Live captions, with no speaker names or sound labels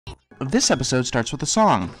This episode starts with a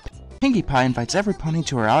song. Pinkie Pie invites every pony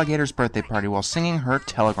to her alligator's birthday party while singing her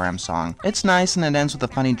telegram song. It's nice and it ends with a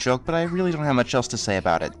funny joke, but I really don't have much else to say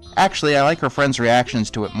about it. Actually, I like her friends' reactions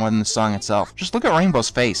to it more than the song itself. Just look at Rainbow's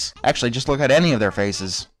face. Actually, just look at any of their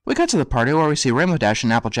faces. We cut to the party where we see Rainbow Dash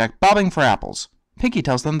and Applejack bobbing for apples. Pinkie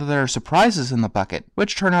tells them that there are surprises in the bucket,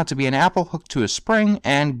 which turn out to be an apple hooked to a spring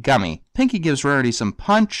and Gummy. Pinkie gives Rarity some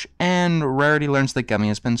punch, and Rarity learns that Gummy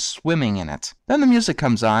has been swimming in it. Then the music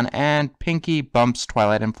comes on, and Pinkie bumps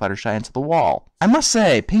Twilight and Fluttershy into the wall. I must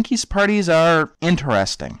say, Pinkie's parties are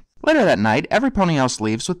interesting. Later that night, every pony else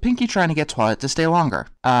leaves, with Pinkie trying to get Twilight to stay longer.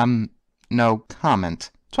 No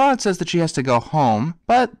comment. Twilight says that she has to go home,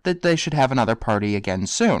 but that they should have another party again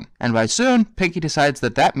soon. And by soon, Pinkie decides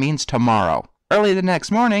that that means tomorrow. Early the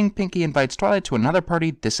next morning, Pinkie invites Twilight to another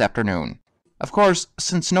party this afternoon. Of course,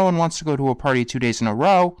 since no one wants to go to a party 2 days in a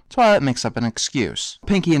row, Twilight makes up an excuse.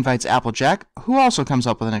 Pinkie invites Applejack, who also comes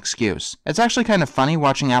up with an excuse. It's actually kind of funny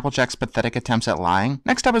watching Applejack's pathetic attempts at lying.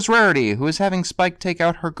 Next up is Rarity, who is having Spike take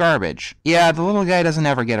out her garbage. Yeah, the little guy doesn't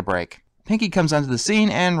ever get a break. Pinkie comes onto the scene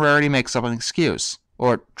and Rarity makes up an excuse.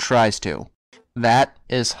 Or tries to. That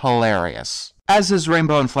is hilarious. As is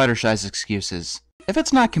Rainbow and Fluttershy's excuses. If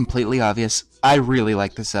it's not completely obvious, I really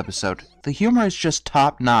like this episode. The humor is just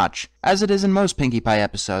top-notch, as it is in most Pinkie Pie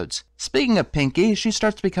episodes. Speaking of Pinkie, she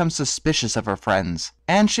starts to become suspicious of her friends,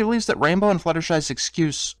 and she believes that Rainbow and Fluttershy's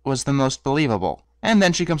excuse was the most believable. And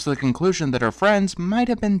then she comes to the conclusion that her friends might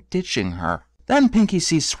have been ditching her. Then Pinkie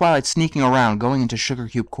sees Twilight sneaking around going into Sugar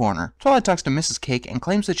Cube Corner. Twilight talks to Mrs. Cake and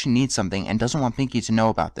claims that she needs something and doesn't want Pinkie to know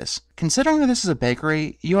about this. Considering that this is a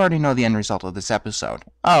bakery, you already know the end result of this episode.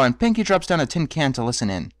 Oh, and Pinkie drops down a tin can to listen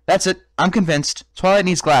in. That's it. I'm convinced. Twilight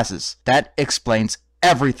needs glasses. That explains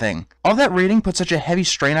everything. All that reading puts such a heavy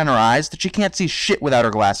strain on her eyes that she can't see shit without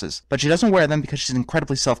her glasses. But she doesn't wear them because she's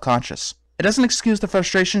incredibly self-conscious. It doesn't excuse the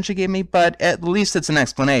frustration she gave me, but at least it's an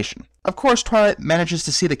explanation. Of course, Twilight manages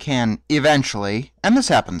to see the can, eventually, and this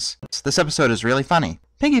happens. This episode is really funny.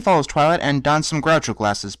 Pinkie follows Twilight and dons some Groucho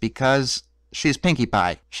glasses because she's Pinkie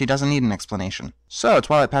Pie. She doesn't need an explanation. So,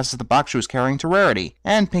 Twilight passes the box she was carrying to Rarity,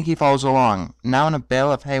 and Pinkie follows along, now in a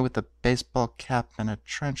bale of hay with a baseball cap and a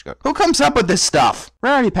trench coat. Who comes up with this stuff?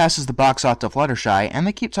 Rarity passes the box off to Fluttershy, and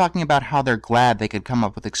they keep talking about how they're glad they could come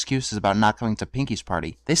up with excuses about not coming to Pinkie's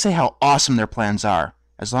party. They say how awesome their plans are,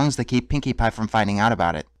 as long as they keep Pinkie Pie from finding out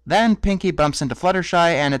about it. Then Pinkie bumps into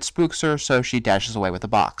Fluttershy, and it spooks her, so she dashes away with the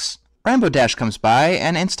box. Rainbow Dash comes by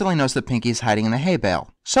and instantly knows that Pinkie is hiding in the hay bale.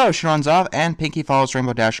 So she runs off and Pinkie follows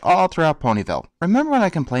Rainbow Dash all throughout Ponyville. Remember when I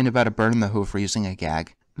complained about a bird in the Who for using a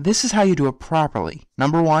gag? This is how you do it properly.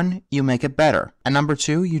 Number 1, you make it better. And number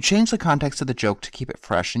 2, you change the context of the joke to keep it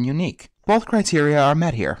fresh and unique. Both criteria are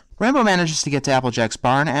met here. Rainbow manages to get to Applejack's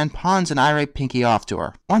barn and pawns an irate Pinkie off to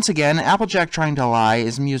her. Once again, Applejack trying to lie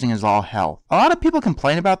is amusing as all hell. A lot of people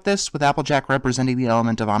complain about this, with Applejack representing the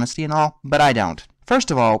element of honesty and all, but I don't.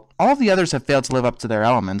 First of all of the others have failed to live up to their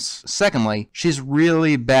elements. Secondly, she's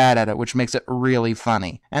really bad at it, which makes it really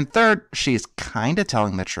funny. And third, she's kinda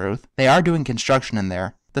telling the truth. They are doing construction in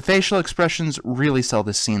there. The facial expressions really sell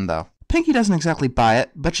this scene, though. Pinkie doesn't exactly buy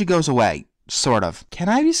it, but she goes away. Sort of. Can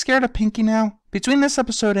I be scared of Pinkie now? Between this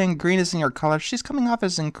episode and Green Isn't Your Color, she's coming off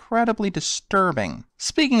as incredibly disturbing.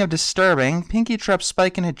 Speaking of disturbing, Pinkie traps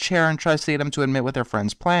Spike in a chair and tries to get him to admit what their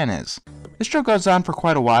friend's plan is. This joke goes on for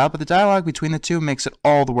quite a while, but the dialogue between the two makes it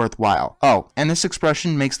all the worthwhile. Oh, and this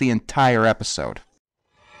expression makes the entire episode.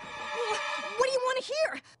 What do you want to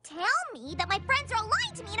hear? Tell me that my friends are all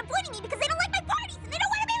lying to me and avoiding me because they don't like my parties and they don't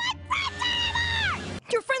want to be my friends anymore!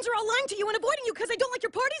 Your friends are all lying to you and avoiding you because they don't like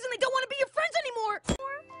your parties and they don't want to be your friends anymore!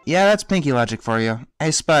 Yeah, that's Pinkie logic for you. Hey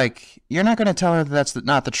Spike, you're not gonna tell her that that's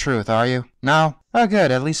not the truth, are you? No? Oh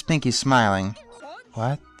good, at least Pinkie's smiling.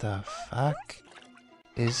 What the fuck?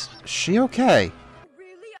 Is she okay?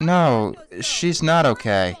 No, she's not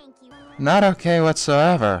okay. Not okay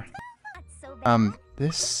whatsoever.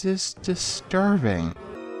 This is disturbing.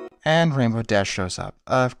 And Rainbow Dash shows up.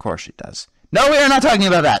 Of course she does. No, we are not talking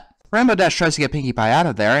about that! Rainbow Dash tries to get Pinkie Pie out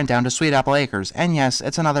of there and down to Sweet Apple Acres, and yes,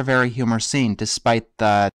 it's another very humorous scene, despite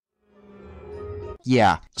the...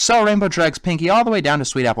 Yeah. So Rainbow drags Pinkie all the way down to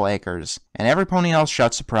Sweet Apple Acres, and every pony else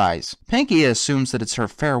shouts surprise. Pinkie assumes that it's her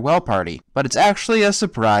farewell party, but it's actually a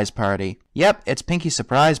surprise party. Yep, it's Pinkie's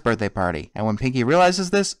surprise birthday party, and when Pinkie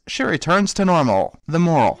realizes this, she returns to normal. The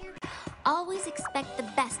moral. Always expect the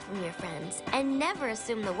best from your friends, and never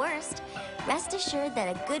assume the worst. Rest assured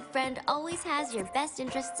that a good friend always has your best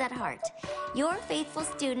interests at heart. Your faithful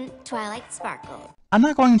student, Twilight Sparkle. I'm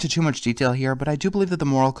not going into too much detail here, but I do believe that the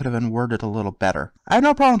moral could have been worded a little better. I have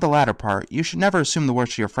no problem with the latter part. You should never assume the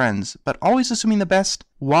worst of your friends, but always assuming the best,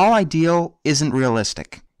 while ideal, isn't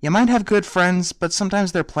realistic. You might have good friends, but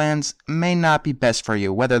sometimes their plans may not be best for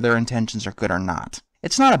you, whether their intentions are good or not.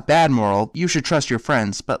 It's not a bad moral, you should trust your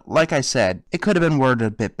friends, but like I said, it could have been worded a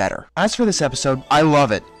bit better. As for this episode, I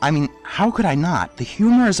love it. I mean, how could I not? The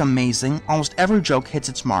humor is amazing, almost every joke hits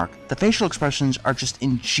its mark, the facial expressions are just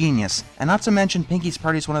ingenious, and not to mention Pinky's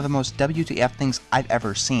party is one of the most WTF things I've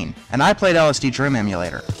ever seen. And I played LSD Dream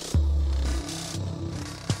Emulator.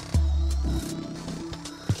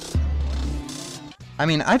 I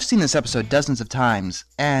mean, I've seen this episode dozens of times,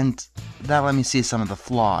 and that let me see some of the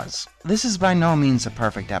flaws. This is by no means a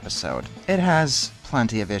perfect episode. It has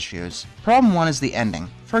plenty of issues. Problem 1 is the ending.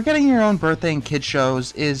 Forgetting your own birthday in kid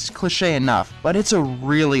shows is cliche enough, but it's a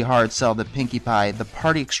really hard sell that Pinkie Pie, the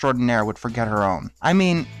party extraordinaire, would forget her own. I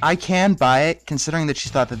mean, I can buy it, considering that she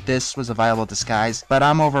thought that this was a viable disguise, but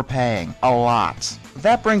I'm overpaying. A lot.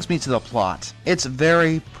 That brings me to the plot. It's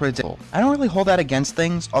very predictable. I don't really hold that against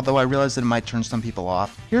things, although I realize that it might turn some people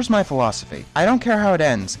off. Here's my philosophy. I don't care how it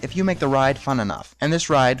ends, if you make the ride fun enough. And this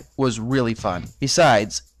ride was really fun.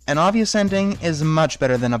 Besides, an obvious ending is much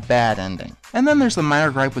better than a bad ending. And then there's the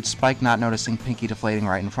minor gripe with Spike not noticing Pinky deflating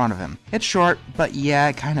right in front of him. It's short, but yeah,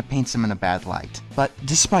 it kinda paints him in a bad light. But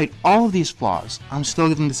despite all of these flaws, I'm still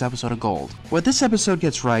giving this episode a gold. What this episode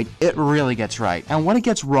gets right, it really gets right. And what it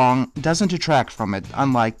gets wrong doesn't detract from it,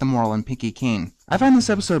 unlike the moral in Pinky Keen. I find this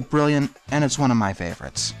episode brilliant, and it's one of my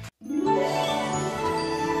favorites.